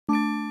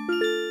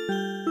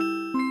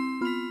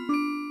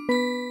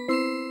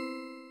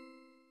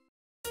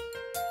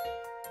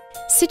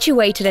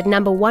Situated at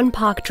number 1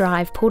 Park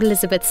Drive, Port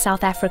Elizabeth,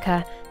 South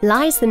Africa,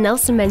 lies the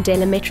Nelson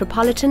Mandela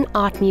Metropolitan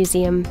Art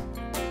Museum.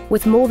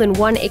 With more than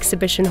one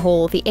exhibition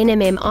hall, the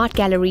NMM art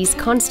galleries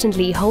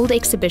constantly hold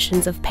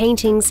exhibitions of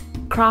paintings,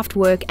 craft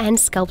work and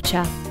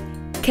sculpture.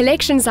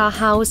 Collections are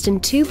housed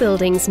in 2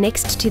 buildings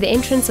next to the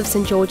entrance of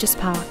St. George's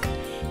Park.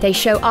 They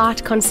show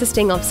art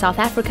consisting of South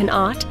African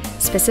art,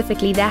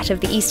 specifically that of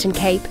the Eastern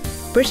Cape,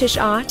 British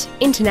art,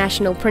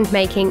 international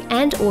printmaking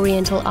and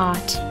Oriental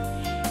art.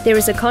 There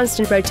is a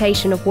constant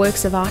rotation of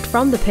works of art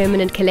from the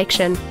permanent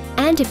collection,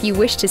 and if you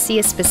wish to see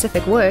a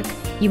specific work,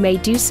 you may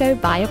do so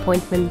by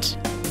appointment.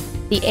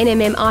 The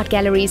NMM art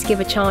galleries give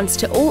a chance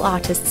to all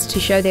artists to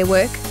show their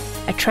work,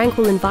 a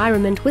tranquil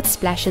environment with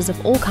splashes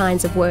of all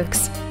kinds of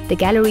works. The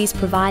galleries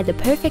provide the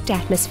perfect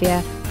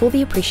atmosphere for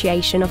the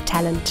appreciation of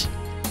talent.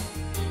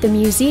 The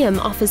museum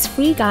offers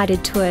free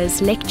guided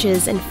tours,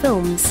 lectures and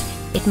films.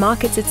 It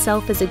markets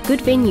itself as a good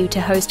venue to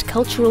host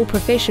cultural,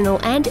 professional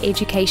and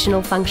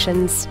educational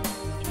functions.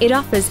 It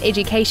offers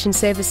education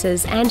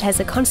services and has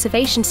a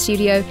conservation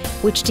studio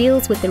which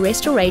deals with the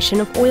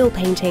restoration of oil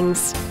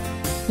paintings.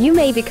 You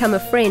may become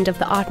a friend of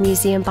the Art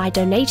Museum by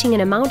donating an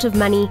amount of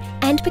money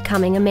and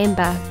becoming a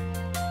member.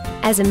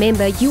 As a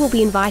member, you will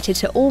be invited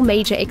to all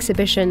major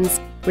exhibitions,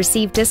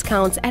 receive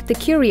discounts at the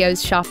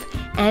Curios shop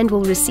and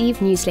will receive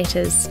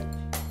newsletters.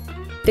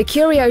 The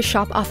Curio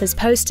shop offers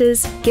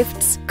posters,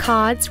 gifts,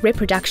 cards,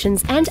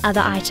 reproductions and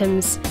other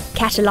items.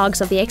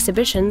 Catalogues of the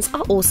exhibitions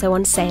are also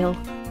on sale.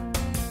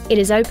 It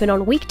is open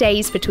on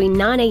weekdays between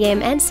 9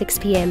 AM and 6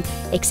 PM,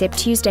 except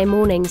Tuesday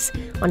mornings,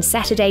 on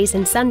Saturdays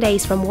and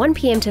Sundays from 1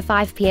 PM to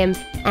 5 PM,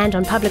 and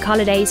on public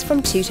holidays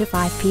from 2 to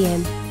 5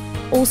 PM.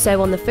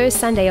 Also on the first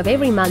Sunday of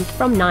every month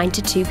from 9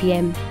 to 2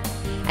 PM.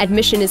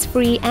 Admission is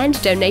free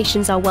and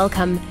donations are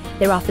welcome.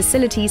 There are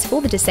facilities for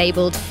the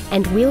disabled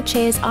and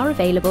wheelchairs are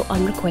available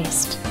on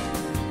request.